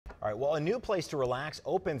All right, well, a new place to relax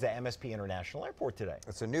opens at MSP International Airport today.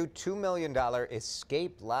 It's a new $2 million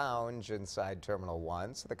escape lounge inside Terminal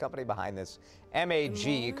 1. So the company behind this,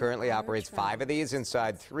 MAG, currently operates 5 of these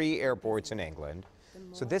inside 3 airports in England.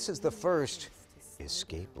 So this is the first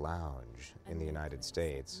escape lounge in the United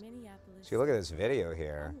States. So you look at this video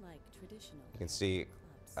here, you can see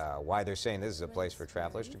why they're saying this is a place for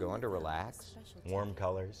travelers to go in to relax. Warm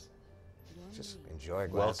colors. Just enjoy a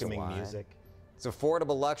glass of wine. Welcoming music. It's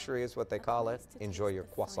affordable luxury is what they call it. Enjoy your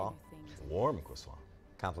croissant. Warm croissant.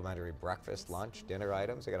 Complimentary breakfast, lunch, dinner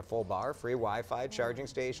items. They got a full bar, free Wi-Fi, charging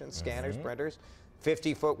stations, scanners, printers.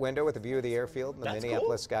 50-foot window with a view of the airfield and the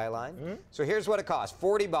Minneapolis skyline. So here's what it costs.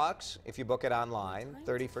 $40 if you book it online,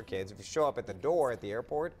 $30 for kids. If you show up at the door at the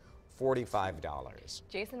airport, $45.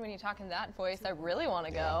 Jason, when you talk in that voice, I really want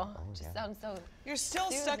to go. Just sounds so. You're still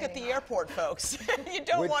stuck at the airport, folks. You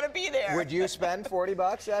don't want to be there. Would you spend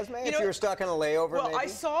 $40, Esme, if you were stuck in a layover? Well, maybe? I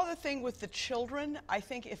saw the thing with the children. I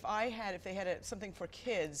think if they had something for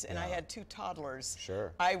kids and I had 2 toddlers,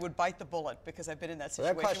 I would bite the bullet because I've been in that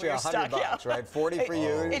situation. That cost you $100, right? 40 for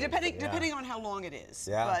you. Depending on how long it is.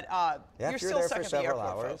 Yeah. But you're still stuck at the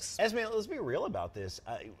airport, folks. Esme, let's be real about this.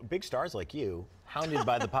 Big stars like you, hounded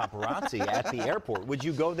by the paparazzi at the airport. Would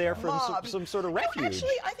you go there for some sort of refuge? No,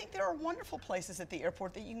 actually, I think there are wonderful places at the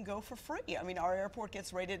airport that you can go for free. I mean, our airport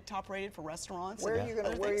gets top rated for restaurants. Where are you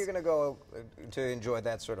going to go to enjoy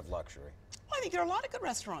that sort of luxury? Well, I think there are a lot of good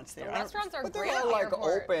restaurants there. The restaurants are but great. They're all like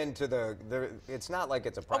open to it's not like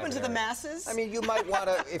it's a private open to the area. masses. I mean, you might want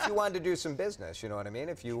to, if you wanted to do some business, you know what I mean?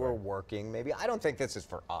 If you were working, maybe. I don't think this is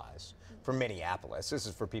for us, for Minneapolis. This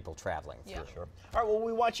is for people traveling through. Sure. All right, well,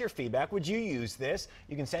 we want your feedback. Would you use this?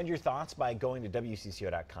 You can send your thoughts by going to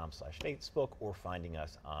WCCO.com/Facebook or finding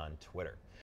us on Twitter.